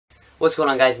What's going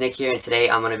on, guys? Nick here, and today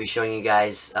I'm going to be showing you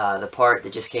guys the part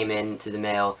that just came in through the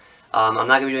mail. I'm not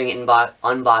going to be doing an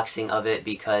unboxing of it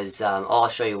because I'll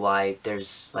show you why.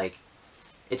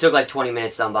 It took like 20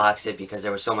 minutes to unbox it because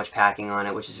there was so much packing on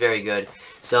it, which is very good.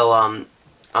 So I'm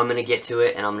going to get to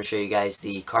it, and I'm going to show you guys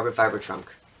the carbon fiber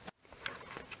trunk.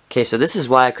 Okay, so this is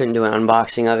why I couldn't do an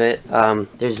unboxing of it.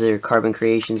 There's their Carbon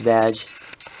Creations badge.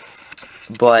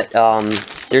 But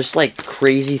there's like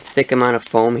crazy thick amount of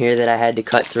foam here that I had to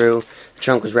cut through. The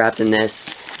trunk was wrapped in this,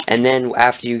 and then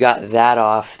after you got that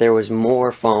off, there was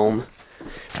more foam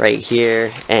right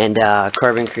here, and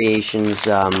Carbon Creations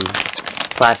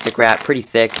plastic wrap, pretty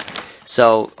thick.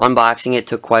 So unboxing it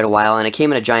took quite a while, and it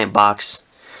came in a giant box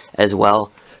as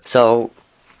well. So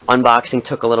unboxing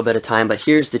took a little bit of time, but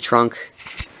here's the trunk.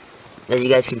 As you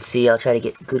guys can see, I'll try to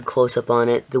get good close-up on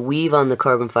it. The weave on the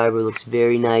carbon fiber looks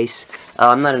very nice.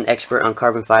 I'm not an expert on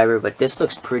carbon fiber, but this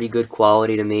looks pretty good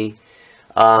quality to me.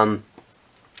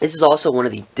 This is also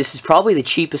this is probably the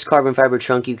cheapest carbon fiber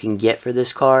trunk you can get for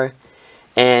this car.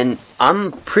 And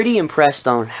I'm pretty impressed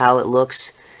on how it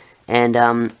looks and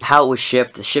how it was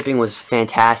shipped. The shipping was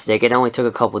fantastic. It only took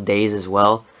a couple days as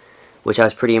well, which I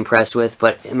was pretty impressed with.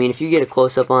 But, I mean, if you get a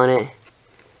close-up on it,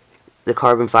 the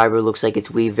carbon fiber looks like it's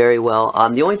weaved very well.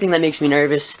 The only thing that makes me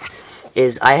nervous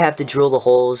is I have to drill the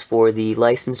holes for the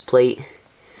license plate,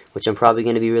 which I'm probably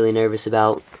going to be really nervous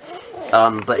about.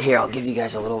 But here, I'll give you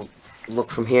guys a little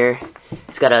look from here.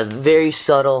 It's got a very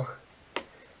subtle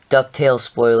ducktail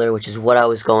spoiler, which is what I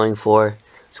was going for.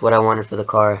 It's what I wanted for the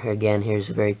car. Again,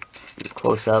 here's a very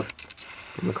close-up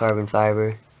in the carbon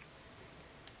fiber.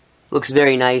 Looks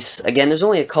very nice. Again, there's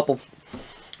only a couple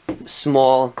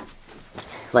small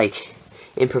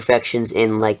imperfections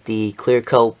in the clear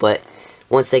coat, but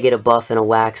once they get a buff and a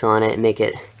wax on it and make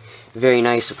it very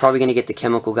nice, we're probably going to get the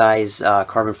Chemical Guys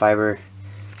carbon fiber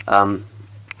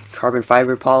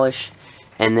polish,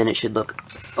 and then it should look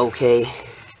okay.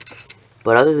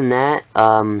 But other than that,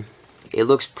 it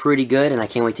looks pretty good, and I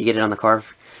can't wait to get it on the car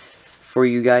for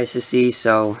you guys to see.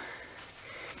 So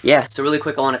yeah, so really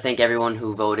quick, I want to thank everyone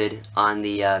who voted on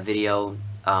the video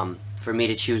for me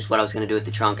to choose what I was going to do with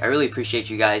the trunk. I really appreciate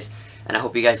you guys, and I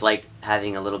hope you guys liked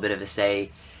having a little bit of a say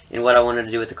in what I wanted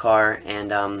to do with the car.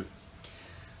 And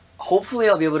hopefully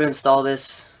I'll be able to install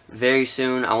this very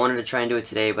soon. I wanted to try and do it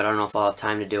today, but I don't know if I'll have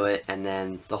time to do it. And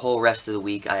then the whole rest of the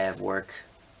week I have work,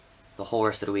 the whole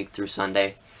rest of the week through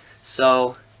Sunday.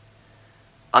 So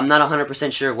I'm not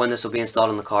 100% sure when this will be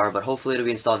installed in the car, but hopefully it'll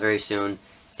be installed very soon,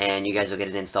 and you guys will get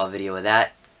an install video of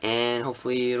that, and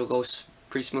hopefully it'll go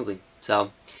pretty smoothly.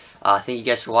 So thank you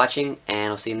guys for watching,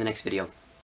 and I'll see you in the next video.